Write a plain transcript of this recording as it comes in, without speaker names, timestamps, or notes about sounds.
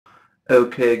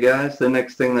Okay guys, the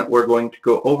next thing that we're going to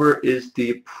go over is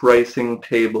the pricing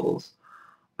tables.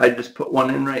 I just put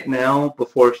one in right now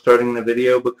before starting the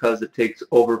video because it takes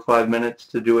over 5 minutes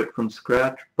to do it from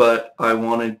scratch, but I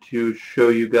wanted to show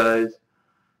you guys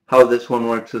how this one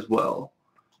works as well.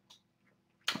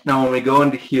 Now when we go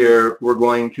into here, we're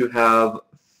going to have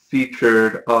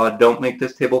featured, don't make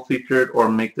this table featured or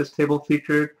make this table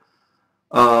featured.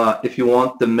 If you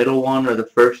want the middle one or the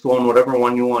first one, whatever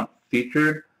one you want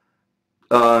featured,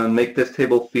 make this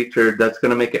table featured. That's going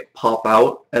to make it pop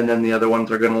out, and then the other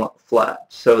ones are going to look flat.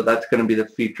 So that's going to be the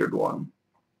featured one.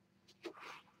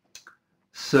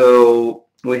 So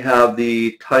we have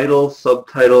the title,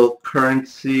 subtitle,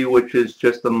 currency, which is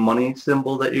just the money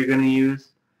symbol that you're going to use.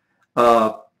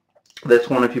 This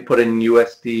one, if you put in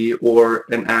USD or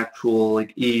an actual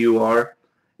like EUR,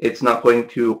 it's not going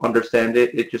to understand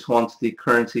it. It just wants the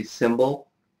currency symbol,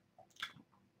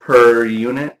 per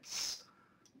units,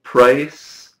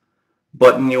 price,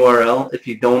 button URL. If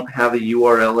you don't have a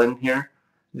URL in here,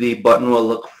 the button will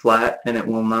look flat and it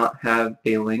will not have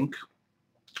a link.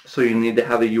 So you need to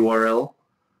have a URL.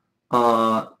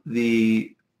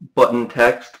 The button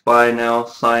text, buy now,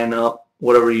 sign up,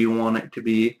 whatever you want it to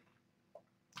be.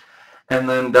 And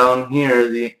then down here,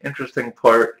 the interesting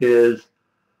part is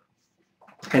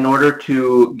in order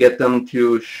to get them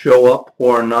to show up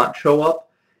or not show up,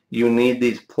 you need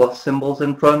these plus symbols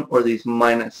in front or these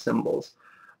minus symbols.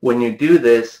 When you do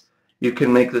this, you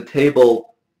can make the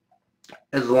table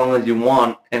as long as you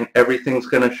want and everything's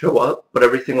going to show up, but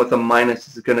everything with a minus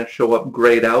is going to show up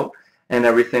grayed out, and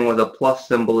everything with a plus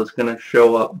symbol is going to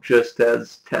show up just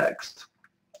as text.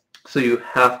 So you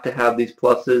have to have these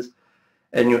pluses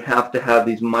and you have to have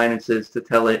these minuses to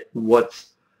tell it what's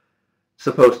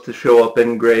supposed to show up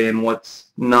in gray and what's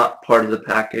not part of the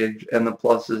package, and the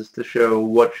pluses to show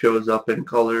what shows up in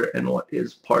color and what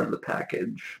is part of the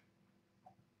package.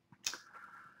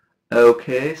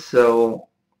 Okay, so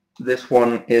this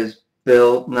one is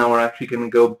built. Now we're actually going to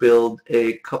go build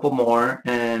a couple more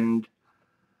and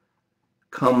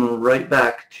come right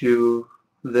back to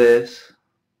this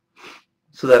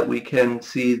so that we can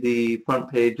see the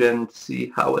front page and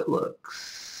see how it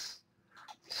looks.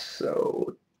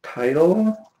 So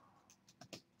title,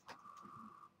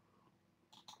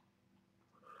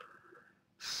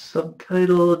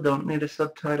 subtitle, don't need a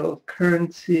subtitle,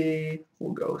 currency,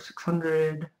 we'll go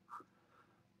 600,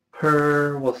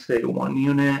 per, we'll say 1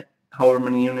 unit, however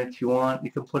many units you want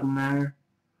you can put in there.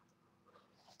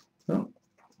 Oh.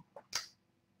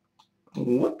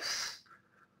 Whoops.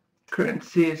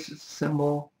 Currency is just a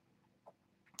symbol.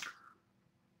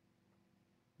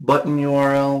 Button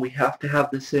URL, we have to have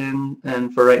this in,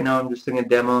 and for right now I'm just doing a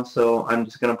demo, so I'm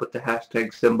just going to put the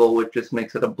hashtag symbol, which just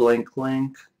makes it a blank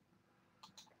link.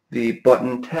 The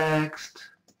button text,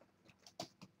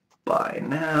 buy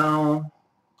now,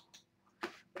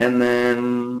 and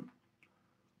then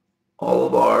all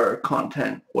of our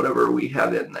content, whatever we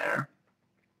have in there.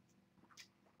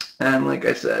 And like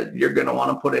I said, you're going to want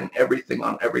to put in everything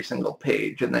on every single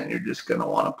page, and then you're just going to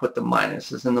want to put the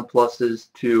minuses and the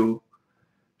pluses to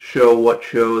show what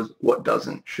shows, what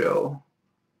doesn't show.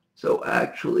 So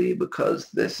actually,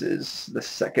 because this is the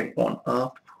second one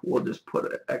up, we'll just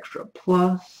put an extra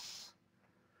plus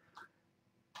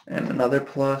and another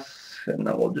plus, and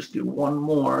then we'll just do one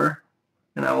more,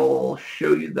 and I will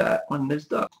show you that when this is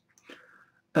done.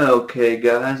 Okay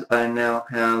guys, I now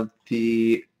have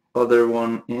the other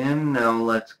one in. Now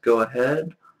let's go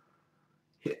ahead,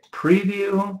 hit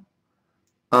preview.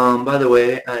 By the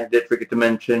way, I did forget to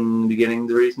mention in the beginning,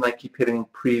 the reason I keep hitting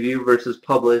preview versus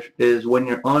publish is when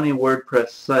you're on a WordPress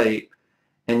site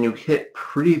and you hit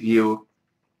preview,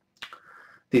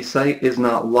 the site is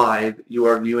not live. You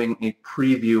are viewing a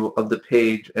preview of the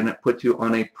page, and it puts you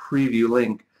on a preview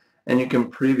link, and you can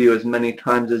preview as many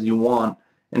times as you want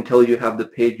until you have the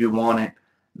page you want it.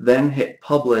 Then hit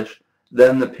publish,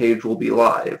 then the page will be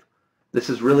live. This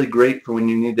is really great for when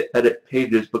you need to edit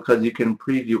pages because you can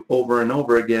preview over and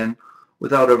over again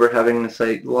without ever having the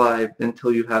site live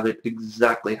until you have it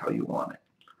exactly how you want it.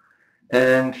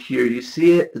 And here you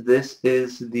see it. This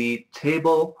is the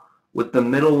table with the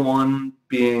middle one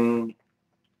being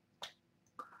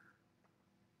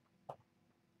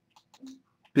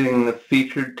the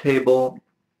featured table,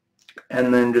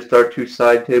 and then just our two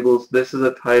side tables. This is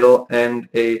a title and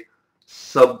a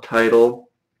subtitle.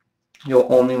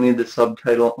 You'll only need the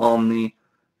subtitle on the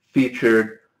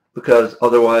featured because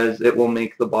otherwise it will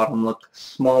make the bottom look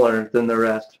smaller than the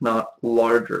rest, not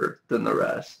larger than the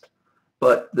rest.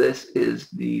 But this is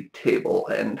the table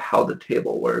and how the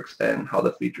table works and how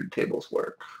the featured tables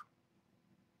work.